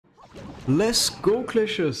Let's go,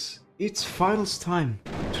 Clashers! It's finals time.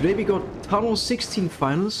 Today we got TownHall 16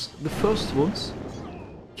 finals, the first ones.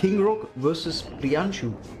 King Rock versus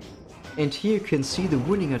Priyanju. And here you can see the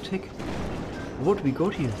winning attack. What we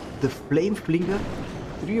got here? The Flame Flinger,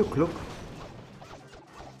 3 o'clock.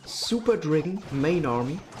 Super Dragon, main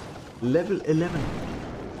army, level 11.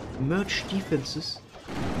 Merge defenses,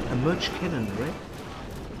 a merge cannon, right?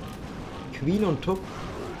 Queen on top.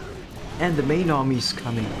 And the main army is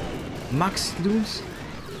coming. Max Loons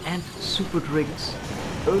and Super Dragons,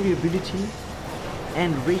 early ability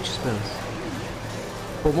and rage spells.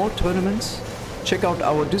 For more tournaments, check out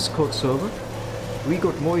our Discord server. We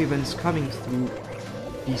got more events coming through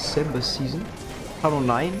December season. TownHall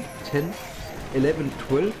 9, 10, 11,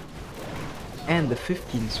 12 and the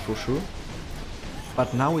 15th for sure.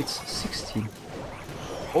 But now it's 16.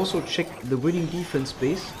 Also check the winning defense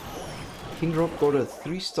base. King Rock got a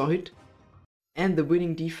 3-star hit. And the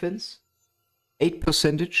winning defense,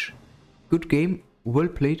 8%. Good game, well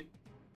played.